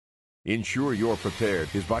Insure You're Prepared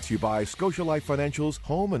is brought to you by ScotiaLife Financial's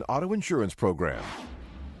Home and Auto Insurance Program.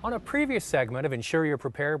 On a previous segment of Insure You're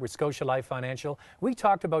Prepared with ScotiaLife Financial, we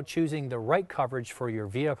talked about choosing the right coverage for your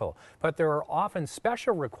vehicle, but there are often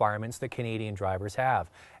special requirements that Canadian drivers have.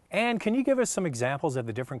 And can you give us some examples of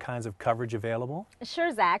the different kinds of coverage available?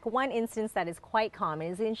 Sure, Zach. One instance that is quite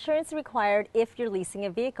common is insurance required if you're leasing a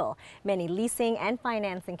vehicle. Many leasing and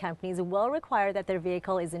financing companies will require that their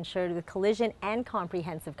vehicle is insured with collision and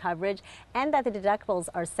comprehensive coverage and that the deductibles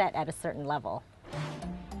are set at a certain level.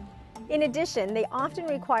 In addition, they often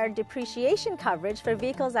require depreciation coverage for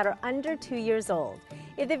vehicles that are under 2 years old.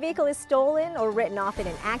 If the vehicle is stolen or written off in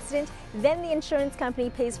an accident, then the insurance company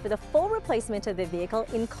pays for the full replacement of the vehicle,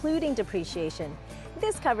 including depreciation.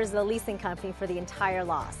 This covers the leasing company for the entire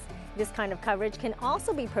loss. This kind of coverage can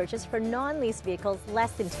also be purchased for non-lease vehicles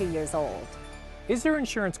less than 2 years old. Is there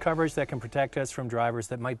insurance coverage that can protect us from drivers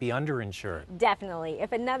that might be underinsured? Definitely.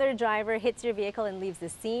 If another driver hits your vehicle and leaves the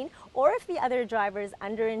scene, or if the other driver is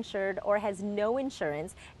underinsured or has no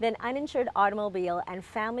insurance, then uninsured automobile and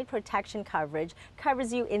family protection coverage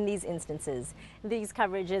covers you in these instances. These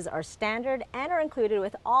coverages are standard and are included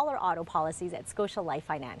with all our auto policies at ScotiaLife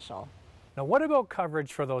Financial. Now, what about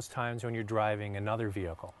coverage for those times when you're driving another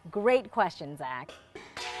vehicle? Great question, Zach.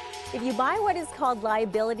 If you buy what is called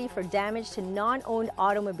liability for damage to non-owned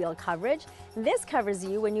automobile coverage, this covers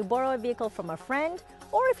you when you borrow a vehicle from a friend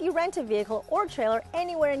or if you rent a vehicle or trailer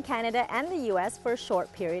anywhere in Canada and the US for a short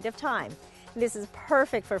period of time. This is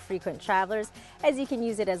perfect for frequent travelers as you can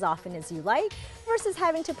use it as often as you like versus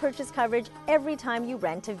having to purchase coverage every time you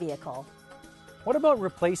rent a vehicle. What about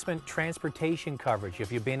replacement transportation coverage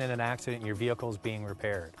if you've been in an accident and your vehicle is being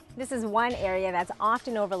repaired? This is one area that's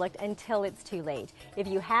often overlooked until it's too late. If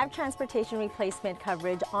you have transportation replacement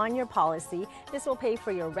coverage on your policy, this will pay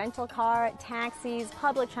for your rental car, taxis,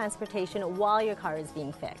 public transportation while your car is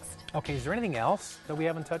being fixed. Okay, is there anything else that we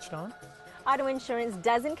haven't touched on? Auto insurance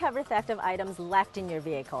doesn't cover theft of items left in your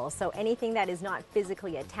vehicle, so anything that is not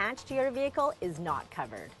physically attached to your vehicle is not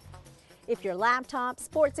covered. If your laptop,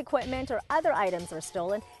 sports equipment, or other items are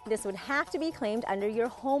stolen, this would have to be claimed under your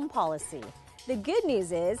home policy. The good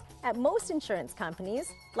news is, at most insurance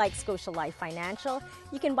companies, like ScotiaLife Financial,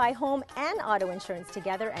 you can buy home and auto insurance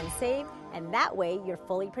together and save, and that way you're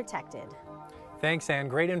fully protected. Thanks, Anne.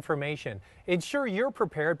 Great information. Ensure you're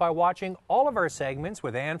prepared by watching all of our segments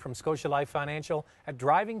with Anne from ScotiaLife Financial at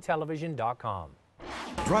drivingtelevision.com.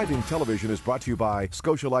 Driving Television is brought to you by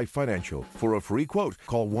ScotiaLife Financial. For a free quote,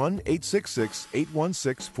 call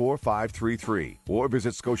 1-866-816-4533 or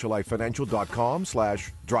visit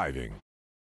ScotiaLifeFinancial.com/driving.